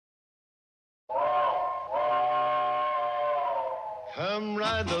Come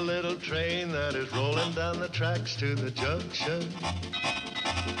ride the little train that is rolling down the tracks to the junction.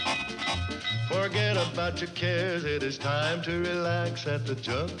 Forget about your cares, it is time to relax at the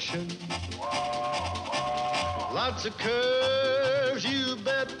junction. Lots of curves, you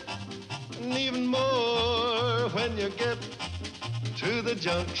bet, and even more when you get to the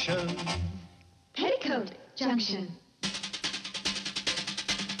junction. Petticoat Junction.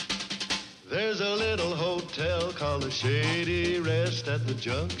 There's a little hotel called the Shady Rest at the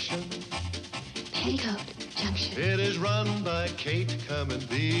junction. Petticoat Junction. It is run by Kate. Come and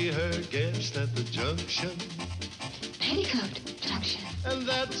be her guest at the junction. Petticoat Junction. And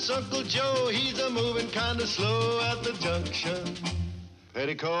that's Uncle Joe. He's a moving kind of slow at the junction.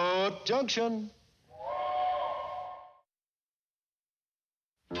 Petticoat Junction.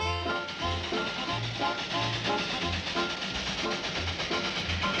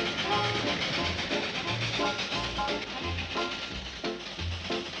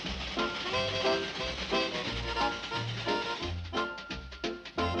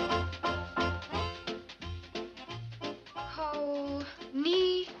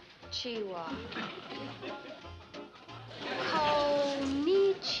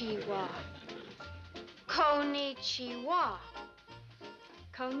 Konnichiwa.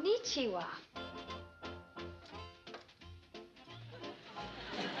 Konnichiwa.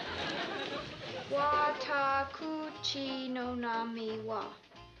 Watakuchi no nami wa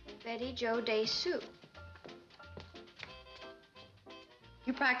Betty Jo desu.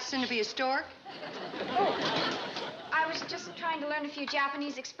 You practicing to be a stork? Oh, I was just trying to learn a few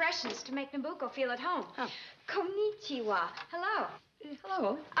Japanese expressions to make Nabucco feel at home. Huh. Konnichiwa. Hello.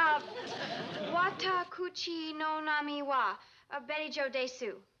 Hello. Watakuchi no nami wa Betty Jo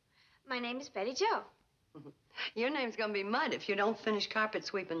desu. My name is Betty Jo. Your name's gonna be Mud if you don't finish carpet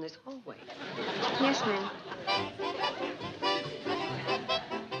sweeping this hallway. Yes, ma'am.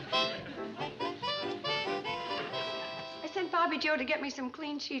 I sent Bobbie Jo to get me some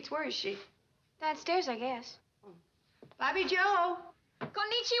clean sheets. Where is she? Downstairs, I guess. Bobbie Jo!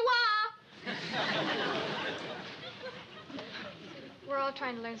 Konnichiwa! We're all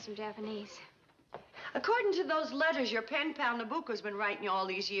trying to learn some Japanese. According to those letters your pen pal Nabucco's been writing you all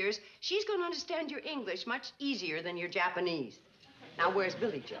these years, she's going to understand your English much easier than your Japanese. Now, where's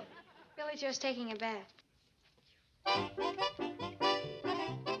Billie Jo? Billie Jo's taking a bath.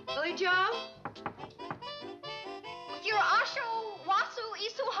 Billie Jo? Asho wasu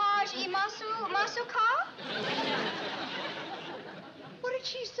isu haj imasu masuka? What did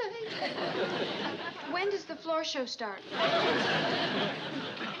she say? When does the floor show start?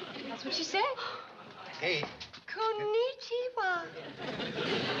 That's what she said. Hey. Konnichiwa.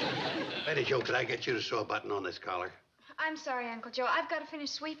 Betty Jo, could I get you to sew a button on this collar? I'm sorry, Uncle Joe. I've got to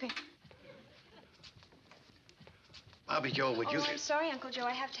finish sweeping. Bobbie Jo, would you... I'm sorry, Uncle Joe.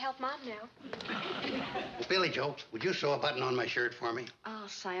 I have to help Mom now. Well, Billie Jo, would you sew a button on my shirt for me?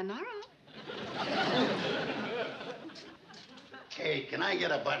 Sayonara. Hey, can I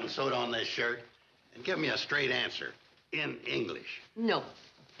get a button sewed on this shirt? And give me a straight answer in English. No.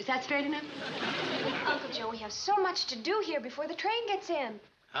 Is that straight enough? Uncle Joe, we have so much to do here before the train gets in.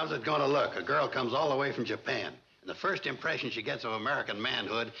 How's it going to look? A girl comes all the way from Japan. And the first impression she gets of American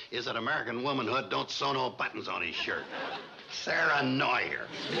manhood is that American womanhood don't sew no buttons on his shirt. Sarah Neuer.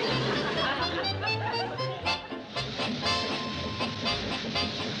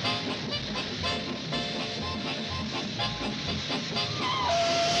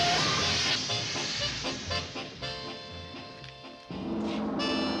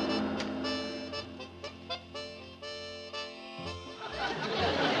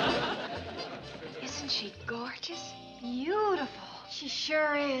 Isn't she gorgeous? Beautiful. She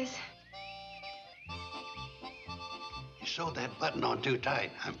sure is. You sewed that button on too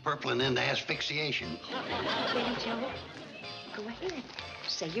tight. I'm purpling into asphyxiation. Billie Jo, go ahead.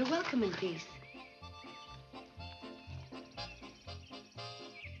 Say you're welcome in peace.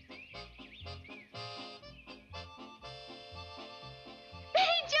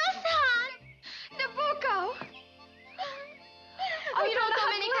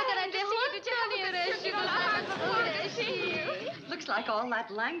 Looks like all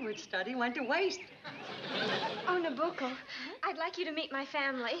that language study went to waste. Oh, Nabucco, I'd like you to meet my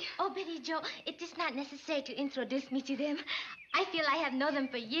family. Oh, Betty Jo, it is not necessary to introduce me to them. I feel I have known them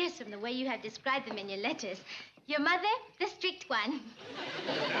for years from the way you have described them in your letters. Your mother, the strict one.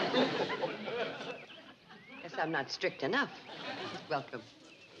 Guess I'm not strict enough. Welcome.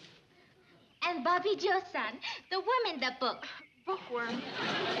 And Bobbie Jo's son, the worm in the book. Bookworm.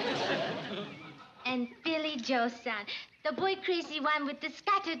 And Billie Jo's son, the boy crazy one with the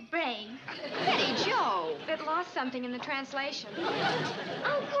scattered brain. Betty Jo. It lost something in the translation.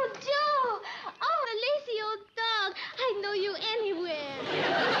 Uncle Joe! Oh, a lazy old dog. I'd know you anywhere.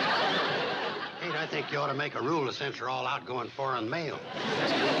 Kate, I think you ought to make a rule to censor all outgoing foreign mail.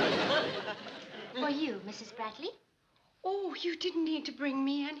 For you, Mrs. Bradley. Oh, you didn't need to bring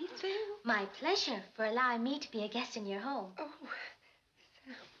me anything. My pleasure for allowing me to be a guest in your home. Oh,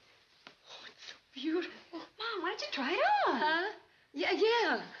 it's so beautiful. Mom, why don't you try it on? Huh?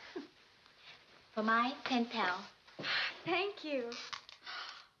 Yeah. For my pen pal. Thank you.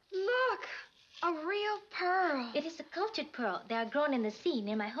 Look, a real pearl. It is a cultured pearl. They are grown in the sea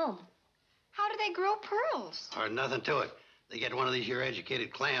near my home. How do they grow pearls? There's nothing to it. They get one of these here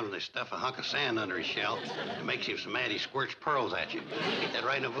educated clams and they stuff a hunk of sand under his shell. It makes him so mad he squirts pearls at you. Ain't that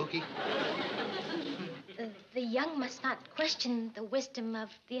right, Navuki? The young must not question the wisdom of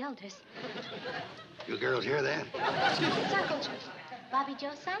the elders. You girls hear that? It's Uncle Joe. Bobbie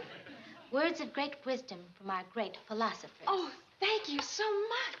Jo, son? Words of great wisdom from our great philosophers. Oh, thank you so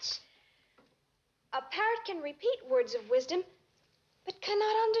much. A parrot can repeat words of wisdom, but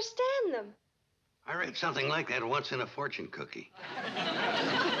cannot understand them. I read something like that once in a fortune cookie.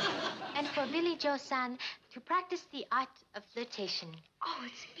 And for Billie Jo, son, to practice the art of flirtation. Oh,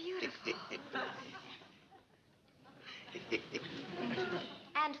 it's beautiful.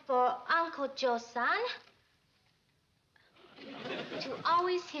 And for Uncle Joe, son, to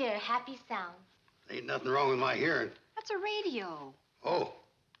always hear happy sounds. Ain't nothing wrong with my hearing. That's a radio. Oh.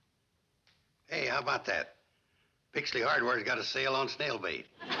 Hey, how about that? Pixley Hardware's got a sale on snail bait.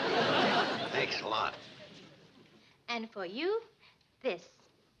 Thanks a lot. And for you, this.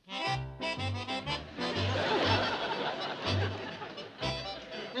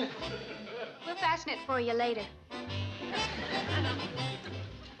 We'll fasten it for you later.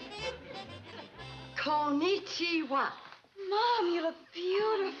 Konnichiwa. Mom, you look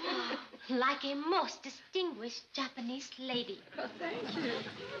beautiful. Like a most distinguished Japanese lady. Oh, thank you.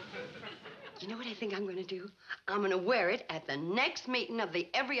 You know what I think I'm going to do? I'm going to wear it at the next meeting of the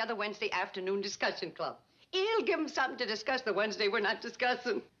every other Wednesday afternoon discussion club. It'll give them something to discuss the Wednesday we're not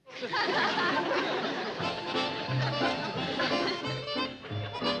discussing.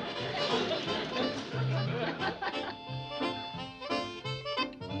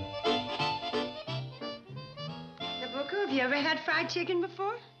 Nabucco, have you ever had fried chicken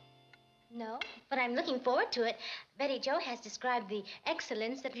before? No, but I'm looking forward to it. Betty Jo has described the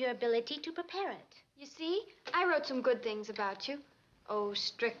excellence of your ability to prepare it. You see, I wrote some good things about you. Oh,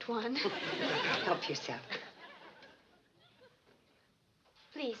 strict one. Help yourself.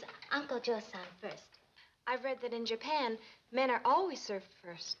 Please, Uncle Joe-san first. I've read that in Japan, men are always served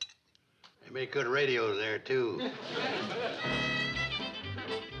first. They make good radios there, too.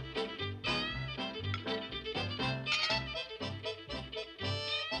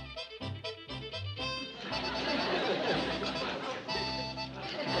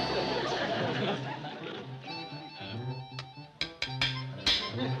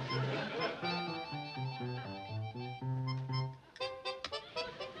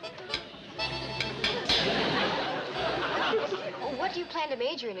 What do you plan to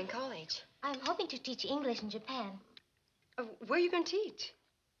major in college? I'm hoping to teach English in Japan. Where are you going to teach?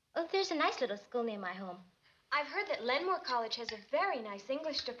 Oh, there's a nice little school near my home. I've heard that Lenmore College has a very nice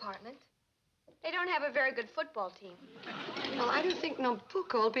English department. They don't have a very good football team. Well, I don't think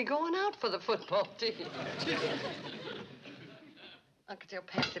Nabucco will be going out for the football team. Uncle Joe,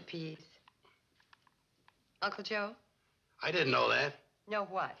 pass the peas. Uncle Joe? I didn't know that. Know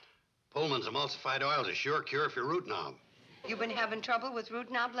what? Pullman's emulsified oil is a sure cure for root knob. You been having trouble with root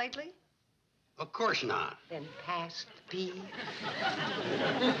knob lately? Of course not. Then pass the peas.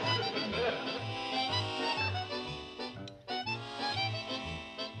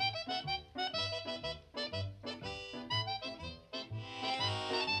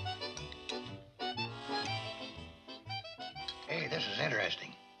 Hey, this is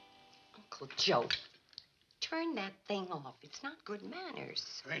interesting. Uncle Joe, turn that thing off. It's not good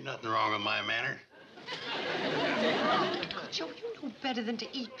manners. There ain't nothing wrong with my manner. Uncle Joe, you know better than to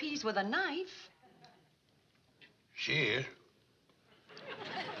eat peas with a knife. She is.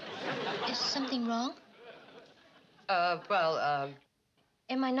 Is something wrong? Am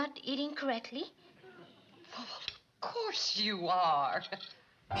Am I not eating correctly? Of course you are.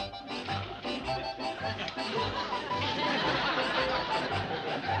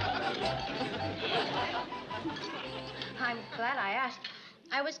 I'm glad I asked.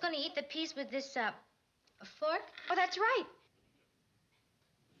 I was going to eat the peas with this, fork. Oh, that's right.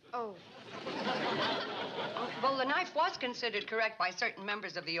 Oh. Well, the knife was considered correct by certain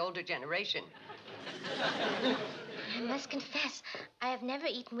members of the older generation. I must confess, I have never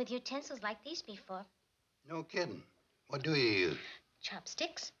eaten with utensils like these before. No kidding. What do you use?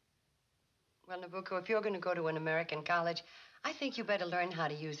 Chopsticks? Well, Nabucco, if you're going to go to an American college, I think you better learn how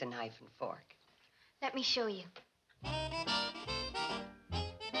to use a knife and fork. Let me show you.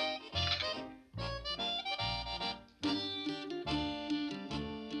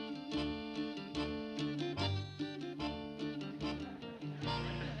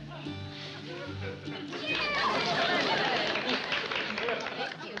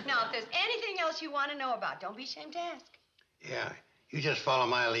 Now, if there's anything else you want to know about, don't be ashamed to ask. Yeah, you just follow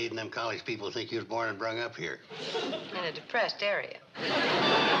my lead and them college people think you was born and brung up here. In a depressed area.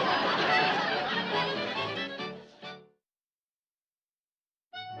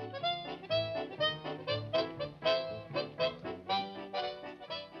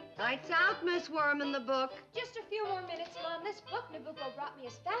 Lights out, Miss Worm in the book. Just a few more minutes, Mom. This book Nabucco brought me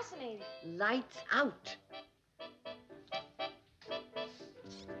is fascinating. Lights out.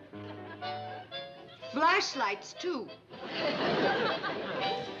 Flashlights, too.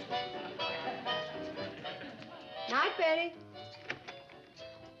 Night, Betty.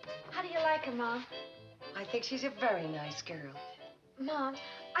 How do you like her, Mom? I think she's a very nice girl. Mom,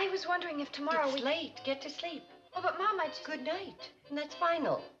 I was wondering if tomorrow It's late. Get to sleep. Oh, but Mom, I just... Good night. And that's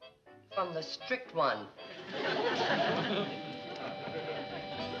final. From the strict one.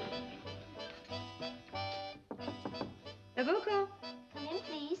 Nabucco. Come in,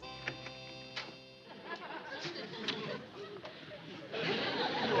 please.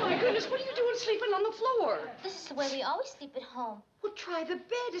 Oh, my goodness, what are you doing sleeping on the floor? This is the way we always sleep at home. Well, try the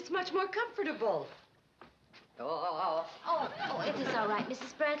bed. It's much more comfortable. Oh. Oh, it is all right,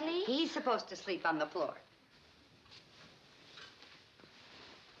 Mrs. Bradley. He's supposed to sleep on the floor.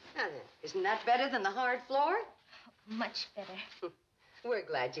 Now then, isn't that better than the hard floor? Much better. We're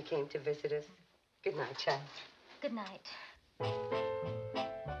glad you came to visit us. Good night, child. Good night.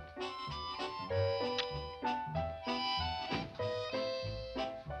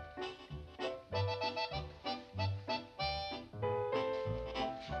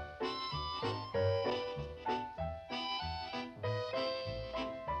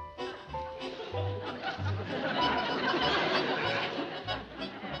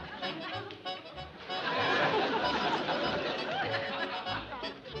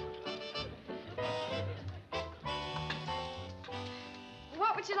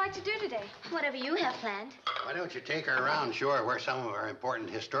 What would you like to do today? Whatever you have planned. Why don't you take her around, shore, where some of our important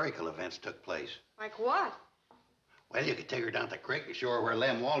historical events took place? Like what? Well, you could take her down to the creek and show her where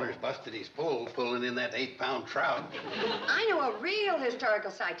Lem Walters busted his pole pulling in that 8-pound trout. I know a real historical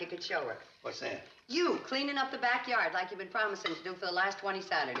site you could show her. What's that? You cleaning up the backyard like you've been promising to do for the last 20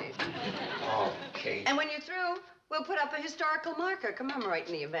 Saturdays. Oh, Kate. And when you're through, we'll put up a historical marker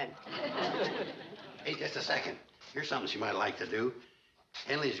commemorating the event. Hey, just a second. Here's something she might like to do.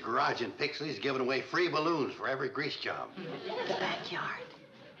 Henley's Garage in Pixley's giving away free balloons for every grease job. The backyard.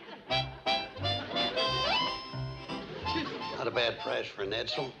 Not a bad price for an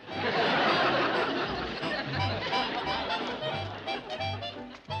Edsel.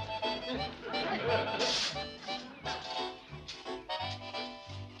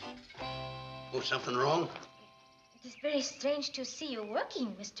 Oh, something wrong? It is very strange to see you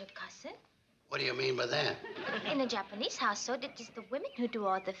working, Mr. Carson. What do you mean by that? In a Japanese household, it is the women who do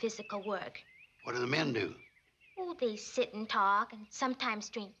all the physical work. What do the men do? Oh, they sit and talk and sometimes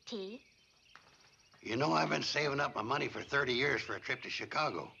drink tea. You know, I've been saving up my money for 30 years for a trip to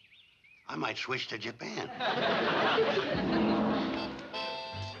Chicago. I might switch to Japan.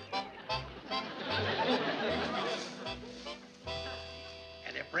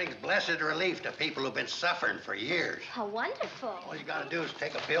 And it brings blessed relief to people who've been suffering for years. How wonderful. All you gotta do is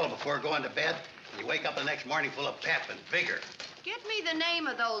take a pill before going to bed, and you wake up the next morning full of pep and vigor. Get me the name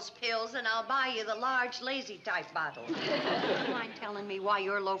of those pills, and I'll buy you the large, lazy-type bottle. Do you mind telling me why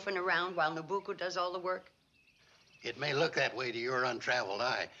you're loafing around while Nabucco does all the work? It may look that way to your untraveled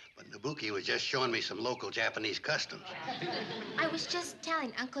eye, but Nabucco was just showing me some local Japanese customs. I was just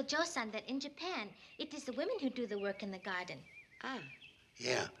telling Uncle Joe-san that in Japan, it is the women who do the work in the garden. Ah.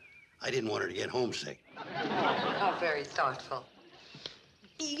 Yeah, I didn't want her to get homesick. Oh, very thoughtful.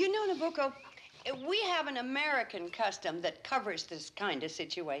 You know, Nabucco, we have an American custom that covers this kind of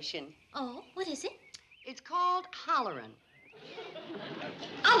situation. Oh, what is it? It's called hollerin'.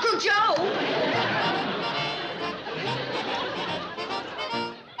 Uncle Joe!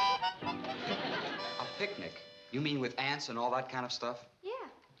 A picnic? You mean with ants and all that kind of stuff? Yeah.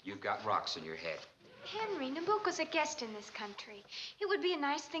 You've got rocks in your head. Henry, Nabucco's a guest in this country. It would be a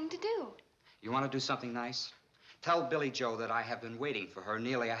nice thing to do. You want to do something nice? Tell Billie Jo that I have been waiting for her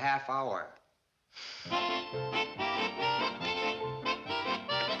nearly a half hour.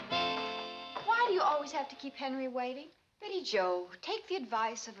 Why do you always have to keep Henry waiting? Betty Jo, take the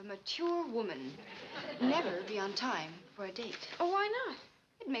advice of a mature woman. Never be on time for a date. Oh, why not?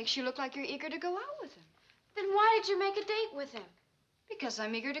 It makes you look like you're eager to go out with him. Then why did you make a date with him? Because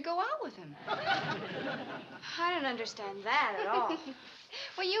I'm eager to go out with him. I don't understand that at all.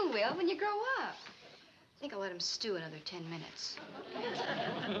 Well, you will when you grow up. I think I'll let him stew another 10 minutes.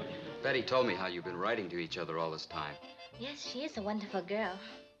 Betty told me how you've been writing to each other all this time. Yes, she is a wonderful girl.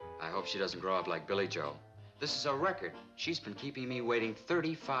 I hope she doesn't grow up like Billie Jo. This is a record. She's been keeping me waiting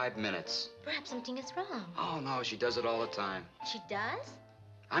 35 minutes. Perhaps something is wrong. Oh, no, she does it all the time. She does?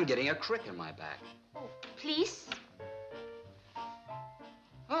 I'm getting a crick in my back. Oh, please.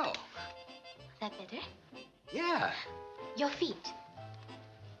 Oh, That better? yeah. Your feet.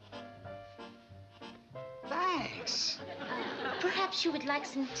 Thanks. Perhaps you would like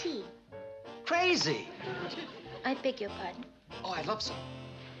some tea. Crazy. I beg your pardon. Oh, I'd love some.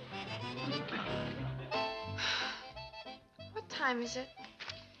 What time is it?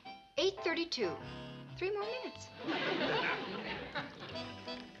 8:32. 3 more minutes.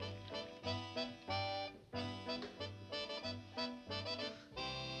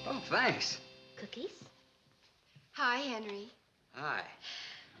 Oh, thanks. Cookies? Hi, Henry. Hi.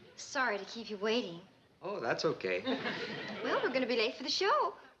 Sorry to keep you waiting. Oh, that's okay. Well, we're going to be late for the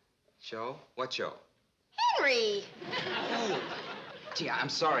show. Show? What show? Henry! Oh. Gee, I'm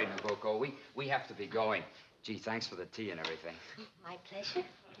sorry, Nabucco. We have to be going. Gee, thanks for the tea and everything. My pleasure.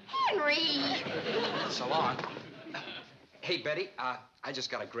 Henry! So long. Hey, Betty, I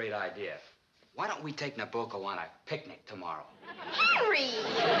just got a great idea. Why don't we take Nabucco on a picnic tomorrow? Henry!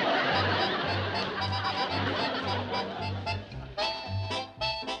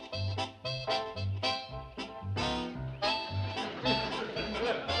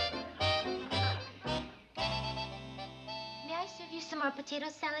 May I serve you some more potato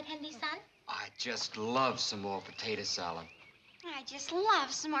salad, Henry-san? I just love some more potato salad. I just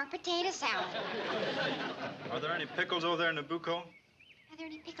love some more potato salad. Are there any pickles over there, Nabucco? Are there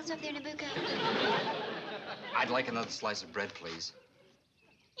any pickles over there, Nabucco? I'd like another slice of bread, please.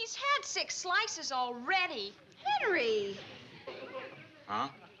 He's had 6 slices already. Henry! Huh?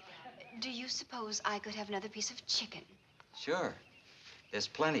 Do you suppose I could have another piece of chicken? Sure. There's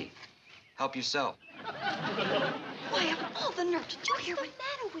plenty. Help yourself. Why, of all the nerve, did you hear what's the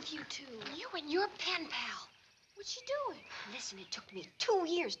matter with you two? You and your pen pal. What's she doing? Listen, it took me 2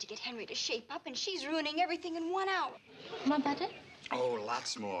 years to get Henry to shape up, and she's ruining everything in 1 hour. More butter? Oh,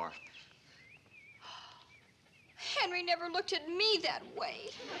 lots more. Henry never looked at me that way.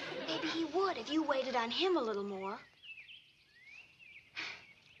 Maybe he would if you waited on him a little more.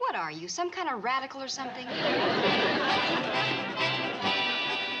 What are you, some kind of radical or something?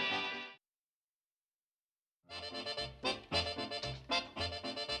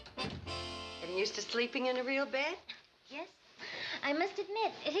 Getting used to sleeping in a real bed? Yes. I must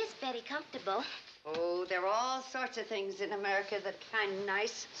admit, it is very comfortable. Oh, there are all sorts of things in America that are kind of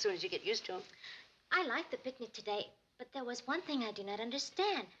nice as soon as you get used to them. I liked the picnic today, but there was one thing I do not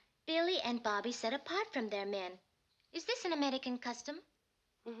understand. Billy and Bobbie set apart from their men. Is this an American custom?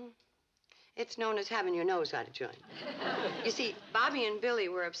 Mm-hmm. It's known as having your nose out of joint. You see, Bobbie and Billy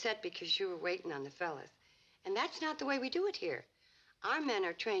were upset because you were waiting on the fellas. And that's not the way we do it here. Our men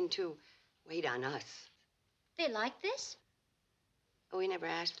are trained to wait on us. They like this? Oh, we never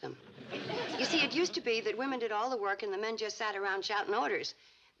asked them. You see, it used to be that women did all the work and the men just sat around shouting orders.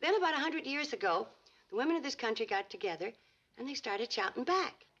 Then about 100 years ago, the women of this country got together and they started shouting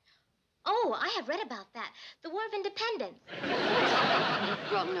back. Oh, I have read about that. The War of Independence.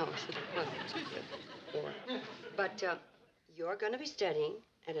 Well, no, it wasn't. But you're going to be studying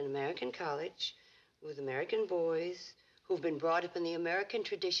at an American college with American boys who've been brought up in the American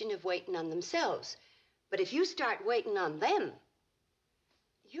tradition of waiting on themselves. But if you start waiting on them,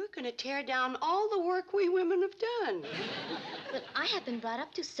 you're going to tear down all the work we women have done. But I have been brought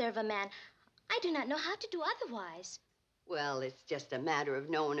up to serve a man. I do not know how to do otherwise. Well, it's just a matter of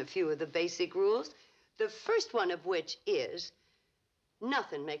knowing a few of the basic rules. The first one of which is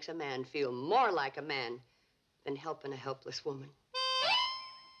nothing makes a man feel more like a man than helping a helpless woman.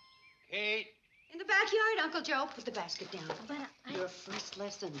 Kate. In the backyard, Uncle Joe. Put the basket down. But Your first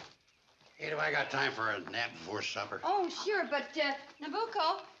lesson. Kate, have I got time for a nap before supper? Oh, sure, but,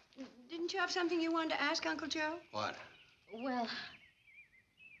 Nabucco, didn't you have something you wanted to ask Uncle Joe? What? Well,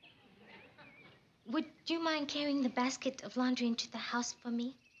 would you mind carrying the basket of laundry into the house for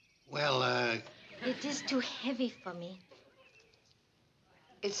me? Well, It is too heavy for me.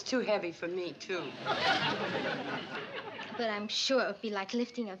 It's too heavy for me, too. But I'm sure it would be like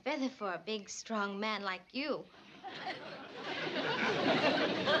lifting a feather for a big, strong man like you.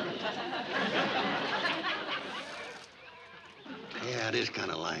 Yeah, it is kind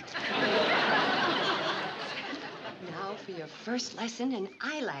of like. Now for your first lesson in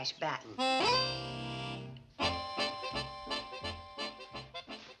eyelash batting.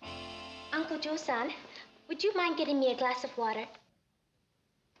 Uncle Joe-san, would you mind getting me a glass of water?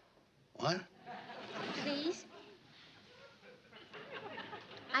 What? Please?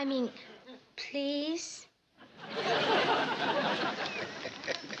 I mean, please?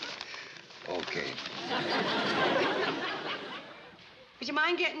 Okay. Would you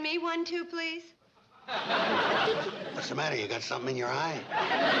mind getting me one, too, please? What's the matter? You got something in your eye?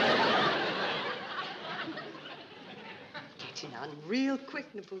 Catching on real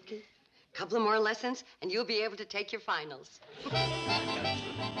quick, Nabuki. Couple of more lessons, and you'll be able to take your finals.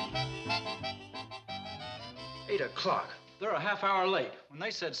 8 o'clock. They're a half hour late. When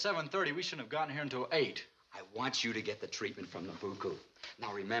they said 7:30, we shouldn't have gotten here until 8. I want you to get the treatment from the buku.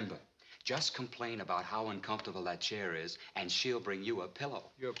 Now remember, just complain about how uncomfortable that chair is, and she'll bring you a pillow.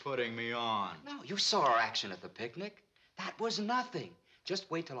 You're putting me on. No, you saw our action at the picnic. That was nothing.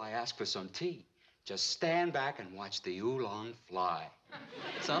 Just wait till I ask for some tea. Just stand back and watch the oolong fly.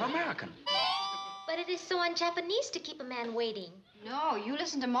 It's un-American. But it is so un-Japanese to keep a man waiting. No, you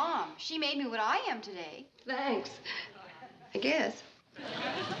listen to Mom. She made me what I am today. Thanks. I guess.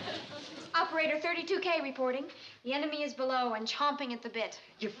 Operator 32K reporting. The enemy is below and chomping at the bit.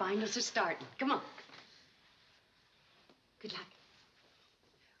 Your finals are starting. Come on. Good luck.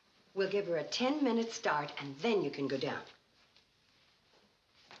 We'll give her a 10-minute start, and then you can go down.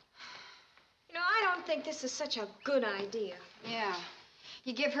 You know, I don't think this is such a good idea. Yeah.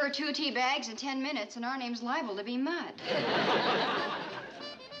 You give her 2 tea bags in 10 minutes, and our name's liable to be mud.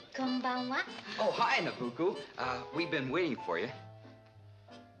 Konbanwa. Oh, hi, Nabuku. We've been waiting for you.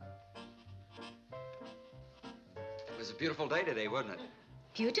 It was a beautiful day today, wasn't it?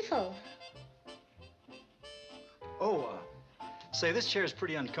 Beautiful. Oh, say, this chair is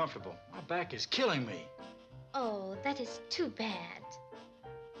pretty uncomfortable. My back is killing me. Oh, that is too bad.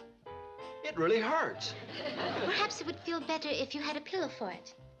 It really hurts. Perhaps it would feel better if you had a pillow for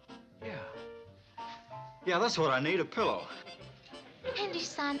it. Yeah. Yeah, that's what I need, a pillow.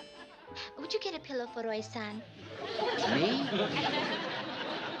 Henry-san, would you get a pillow for Roy-san? Me?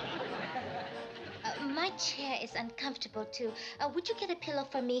 My chair is uncomfortable, too. Would you get a pillow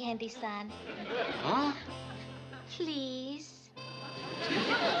for me, Henry-san? Huh? Please?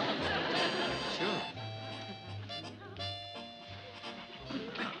 Sure.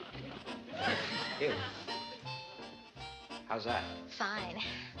 Here. How's that? Fine.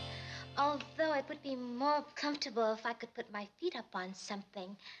 Although it would be more comfortable if I could put my feet up on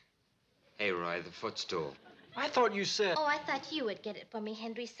something. Hey, Roy, the footstool. I thought you said... Oh, I thought you would get it for me,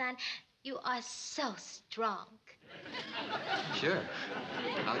 Henry-san. You are so strong. Sure.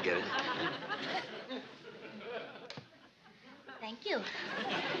 I'll get it. Thank you.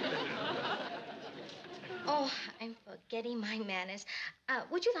 Oh, I'm forgetting my manners.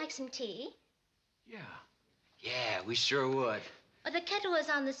 Would you like some tea? Yeah. Yeah, we sure would. Oh, the kettle is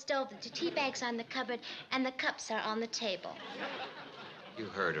on the stove, the tea bag's on the cupboard, and the cups are on the table. You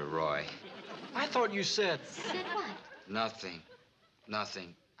heard her, Roy. I thought you said... Said what? Nothing.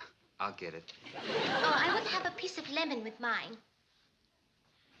 Nothing. I'll get it. Oh, I would have a piece of lemon with mine.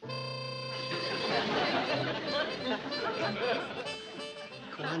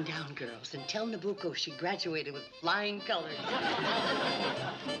 Go on down, girls, and tell Nabuko she graduated with flying colors.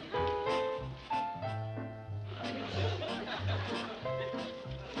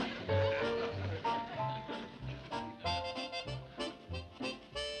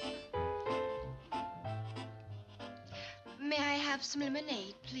 May I have some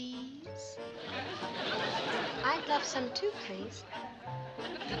lemonade, please? I'd love some too, please.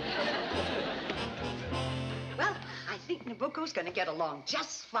 Well, I think Nabuko's gonna get along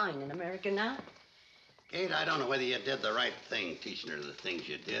just fine in America now. Kate, I don't know whether you did the right thing teaching her the things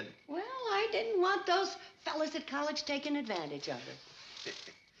you did. Well, I didn't want those fellas at college taking advantage of her.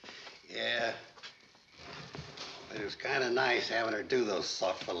 Yeah. It was kind of nice having her do those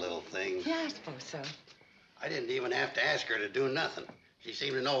thoughtful little things. Yeah, I suppose so. I didn't even have to ask her to do nothing. She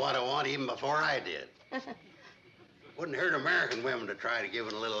seemed to know what I want even before I did. Wouldn't hurt American women to try to give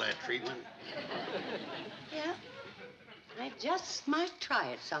it a little of that treatment. Yeah. I just might try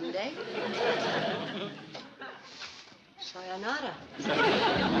it someday. Sayonara.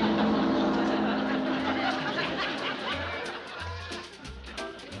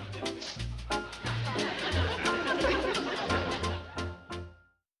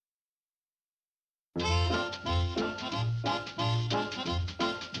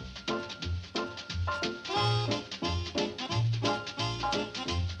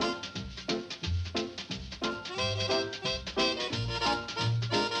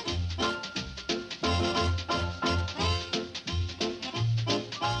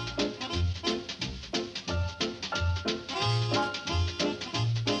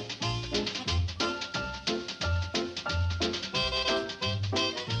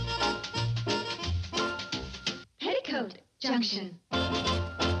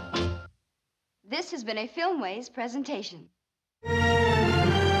 This has been a Filmways presentation.